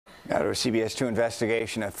Now to a CBS 2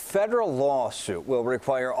 investigation. A federal lawsuit will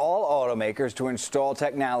require all automakers to install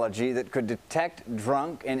technology that could detect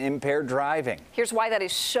drunk and impaired driving. Here's why that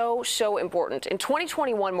is so important. In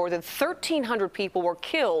 2021, more than 1,300 people were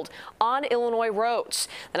killed on Illinois roads.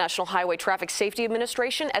 The National Highway Traffic Safety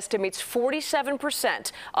Administration estimates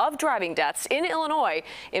 47% of driving deaths in Illinois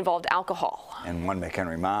involved alcohol. And one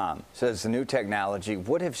McHenry mom says the new technology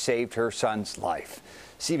would have saved her son's life.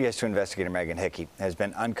 CBS 2 investigator Megan Hickey has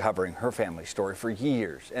been uncovering her family's story for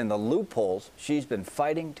years and the loopholes she's been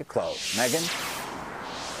fighting to close. Megan?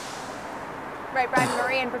 Right, Brad and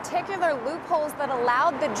Marie, in particular, loopholes that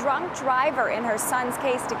allowed the drunk driver in her son's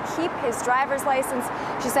case to keep his driver's license.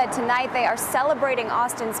 She said tonight they are celebrating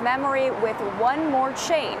Austin's memory with one more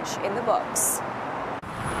change in the books.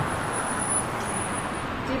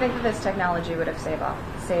 Do you think that this technology would have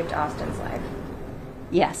saved Austin's life?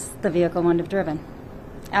 Yes, the vehicle wouldn't have driven.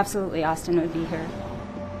 Absolutely, Austin would be here.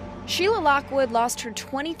 Sheila Lockwood lost her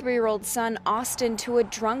 23-year-old son, Austin, to a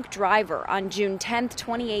drunk driver on June 10,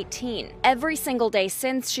 2018. Every single day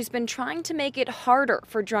since, she's been trying to make it harder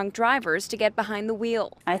for drunk drivers to get behind the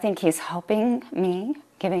wheel. I think he's helping me,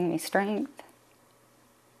 giving me strength.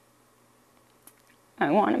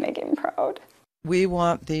 I want to make him proud. We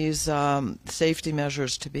want these safety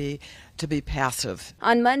measures to be passive.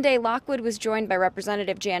 On Monday, Lockwood was joined by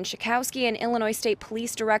Representative Jan Schakowsky and Illinois State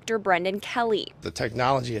Police Director Brendan Kelly. The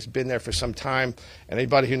technology has been there for some time.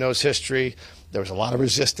 Anybody who knows history, there was a lot of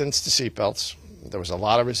resistance to seatbelts. There was a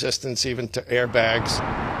lot of resistance even to airbags.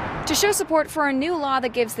 To show support for a new law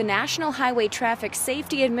that gives the National Highway Traffic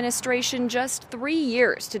Safety Administration just 3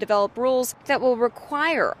 years to develop rules that will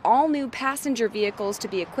require all new passenger vehicles to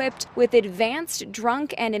be equipped with advanced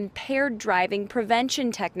drunk and impaired driving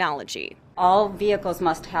prevention technology. All vehicles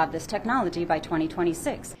must have this technology by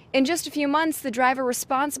 2026. In just a few months, the driver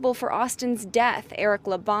responsible for Austin's death, Eric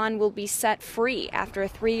Laban, will be set free after a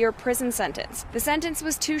 3-year prison sentence. The sentence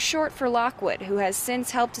was too short for Lockwood, who has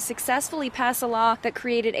since helped to successfully pass a law that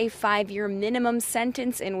created a 5-year minimum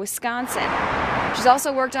sentence in Wisconsin. She's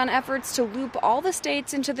also worked on efforts to loop all the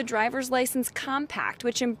states into the driver's license compact,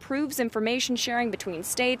 which improves information sharing between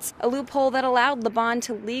states, a loophole that allowed Laban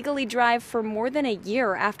to legally drive for more than a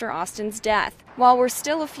year after Austin's death. While we're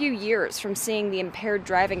still a few years from seeing the impaired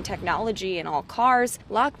driving technology in all cars,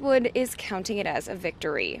 Lockwood is counting it as a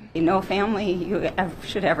victory. No family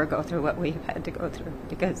should ever go through what we've had to go through,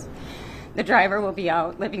 because the driver will be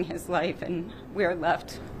out living his life and we're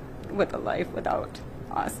left with a life without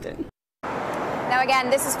Austin. Now again,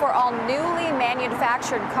 this is for all newly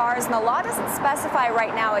manufactured cars, and the law doesn't specify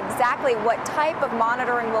right now exactly what type of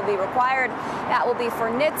monitoring will be required. That will be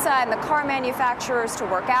for NHTSA and the car manufacturers to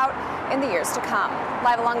work out in the years to come.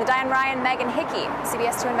 Live along the Diane Ryan, Megan Hickey,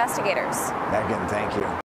 CBS 2 Investigators. Megan, thank you.